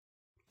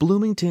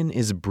Bloomington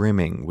is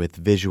brimming with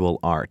visual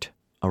art.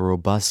 A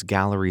robust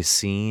gallery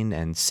scene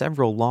and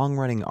several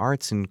long-running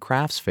arts and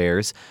crafts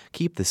fairs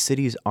keep the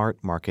city's art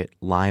market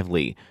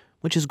lively,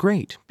 which is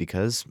great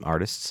because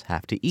artists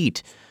have to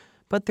eat.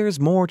 But there's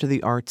more to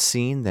the art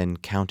scene than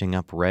counting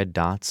up red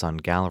dots on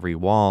gallery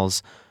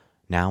walls.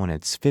 Now in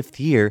its 5th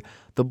year,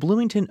 the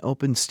Bloomington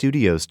Open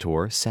Studios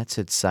Tour sets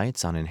its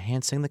sights on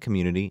enhancing the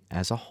community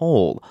as a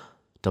whole.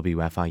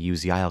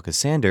 WFIU's Yael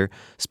Cassander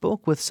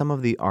spoke with some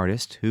of the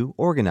artists who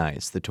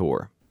organized the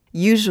tour.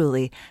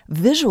 Usually,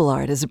 visual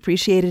art is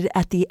appreciated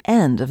at the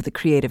end of the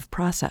creative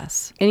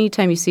process.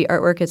 Anytime you see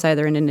artwork, it's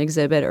either in an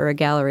exhibit or a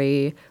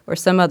gallery or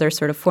some other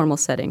sort of formal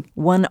setting.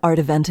 One art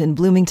event in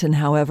Bloomington,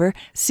 however,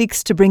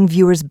 seeks to bring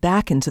viewers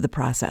back into the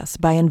process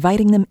by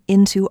inviting them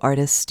into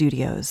artist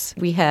studios.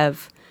 We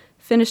have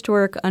finished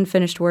work,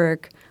 unfinished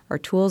work. Our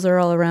tools are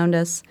all around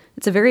us.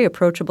 It's a very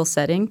approachable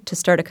setting to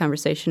start a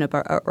conversation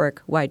about artwork.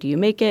 Why do you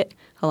make it?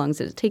 How long does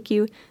it take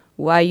you?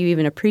 Why you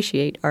even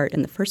appreciate art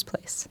in the first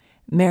place?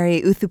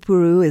 Mary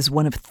Uthapuru is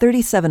one of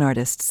 37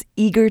 artists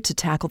eager to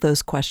tackle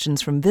those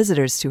questions from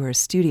visitors to her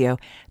studio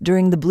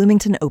during the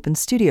Bloomington Open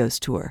Studios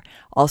Tour,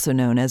 also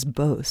known as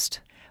BOAST.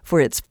 For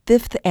its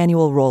 5th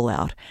annual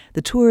rollout,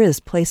 the tour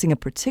is placing a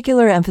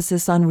particular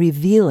emphasis on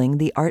revealing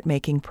the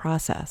art-making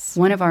process.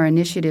 One of our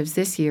initiatives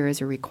this year is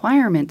a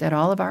requirement that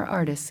all of our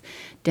artists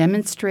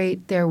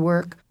demonstrate their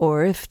work.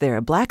 Or if they're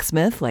a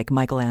blacksmith like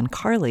Michael Ann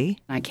Carley.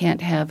 I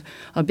can't have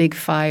a big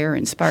fire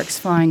and sparks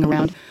flying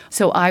around,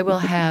 so I will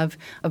have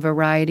a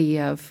variety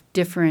of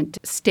different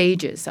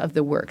stages of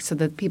the work so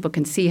that people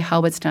can see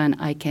how it's done.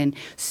 I can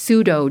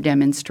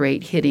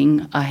pseudo-demonstrate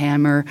hitting a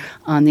hammer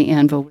on the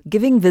anvil.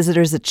 Giving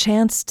visitors a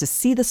chance to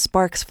see the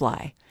sparks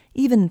fly,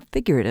 even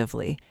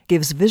figuratively,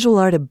 gives visual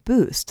art a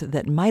boost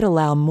that might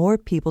allow more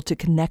people to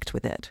connect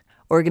with it.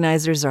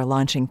 Organizers are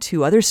launching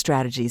 2 other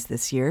strategies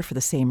this year for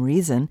the same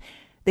reason.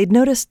 They'd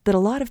noticed that a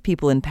lot of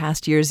people in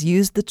past years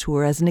used the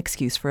tour as an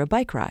excuse for a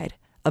bike ride.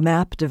 A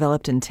map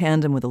developed in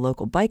tandem with a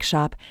local bike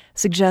shop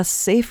suggests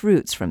safe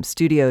routes from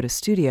studio to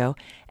studio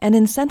and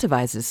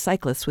incentivizes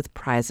cyclists with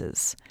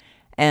prizes.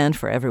 And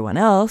for everyone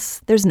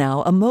else, there's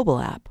now a mobile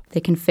app. They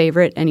can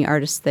favorite any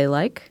artists they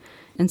like,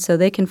 and so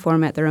they can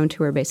format their own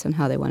tour based on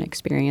how they want to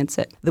experience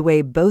it. The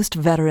way BOAST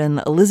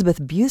veteran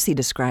Elizabeth Busey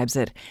describes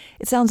it,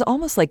 it sounds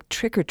almost like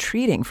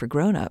trick-or-treating for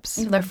grown-ups.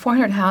 There are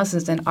 400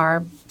 houses in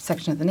our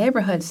section of the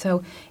neighborhood,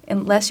 so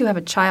unless you have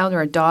a child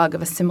or a dog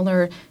of a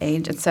similar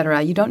age,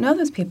 etc., you don't know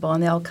those people,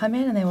 and they'll come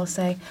in and they will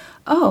say,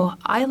 "Oh,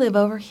 I live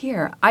over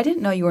here. I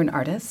didn't know you were an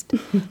artist."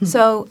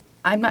 So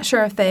I'm not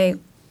sure if they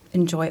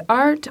enjoy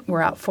art,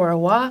 we're out for a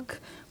walk,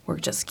 we're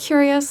just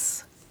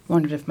curious,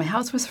 wondered if my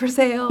house was for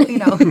sale,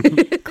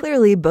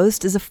 Clearly,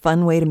 BOAST is a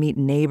fun way to meet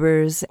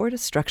neighbors or to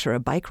structure a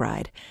bike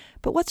ride.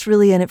 But what's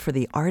really in it for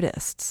the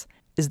artists?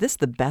 Is this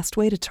the best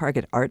way to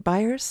target art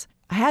buyers?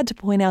 I had to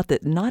point out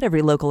that not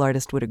every local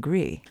artist would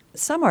agree.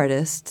 Some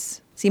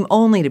artists seem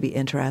only to be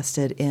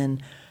interested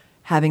in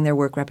having their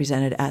work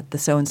represented at the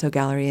so-and-so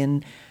gallery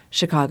in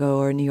Chicago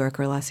or New York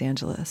or Los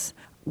Angeles.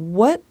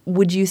 What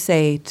would you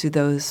say to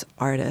those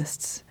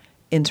artists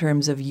in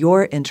terms of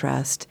your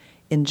interest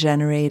in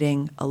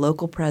generating a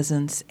local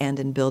presence and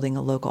in building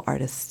a local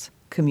artists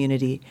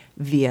community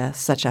via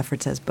such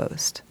efforts as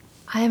BOAST?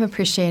 I have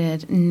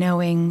appreciated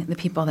knowing the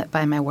people that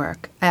buy my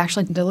work. I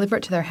actually deliver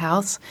it to their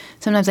house.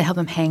 Sometimes I help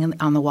them hang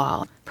on the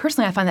wall.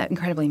 Personally, I find that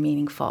incredibly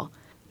meaningful.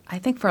 I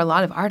think for a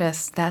lot of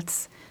artists,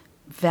 that's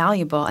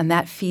valuable, and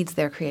that feeds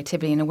their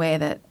creativity in a way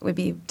that would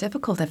be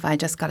difficult if I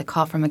just got a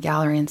call from a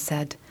gallery and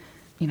said,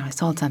 I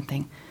sold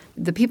something.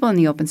 The people in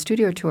the Open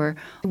Studio Tour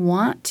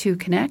want to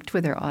connect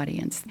with their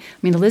audience.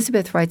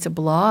 Elizabeth writes a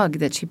blog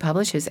that she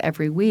publishes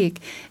every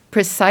week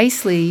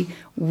precisely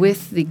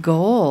with the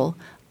goal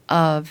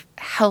of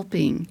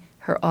helping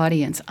her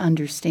audience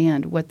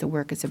understand what the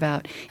work is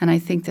about. And I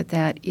think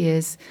that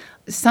is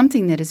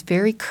something that is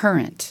very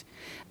current.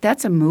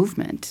 That's a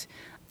movement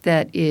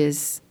that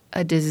is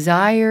a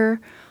desire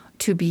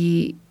to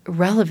be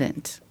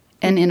relevant.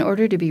 And in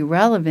order to be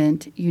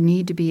relevant, you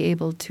need to be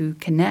able to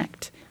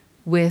connect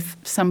with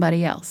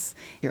somebody else,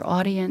 your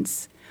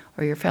audience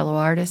or your fellow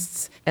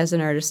artists. As an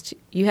artist,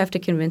 you have to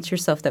convince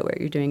yourself that what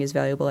you're doing is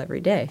valuable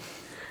every day.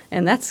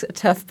 And that's a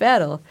tough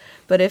battle.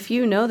 But if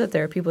you know that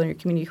there are people in your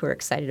community who are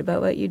excited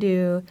about what you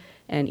do,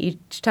 and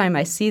each time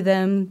I see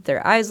them,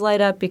 their eyes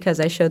light up because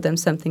I showed them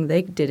something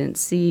they didn't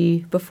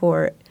see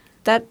before,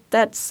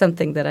 that's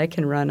something that I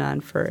can run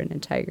on for an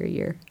entire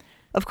year.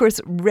 Of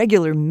course,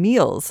 regular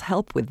meals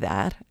help with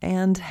that,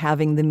 and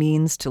having the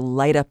means to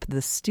light up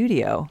the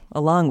studio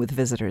along with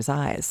visitors'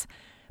 eyes.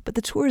 But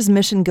the tour's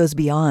mission goes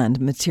beyond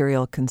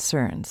material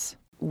concerns.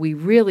 We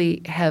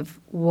really have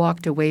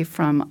walked away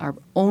from our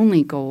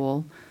only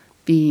goal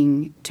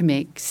being to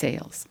make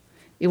sales.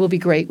 It will be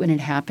great when it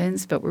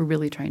happens, but we're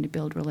really trying to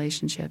build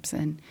relationships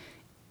and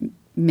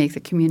make the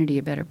community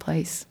a better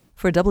place.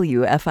 For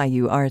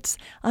WFIU Arts,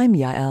 I'm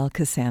Yael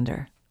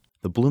Cassander.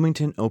 The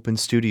Bloomington Open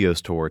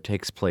Studios Tour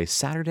takes place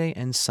Saturday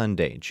and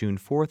Sunday, June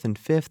 4th and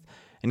 5th,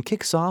 and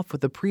kicks off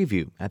with a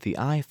preview at the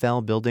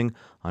IFL building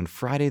on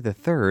Friday the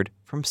 3rd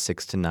from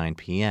 6 to 9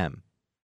 p.m.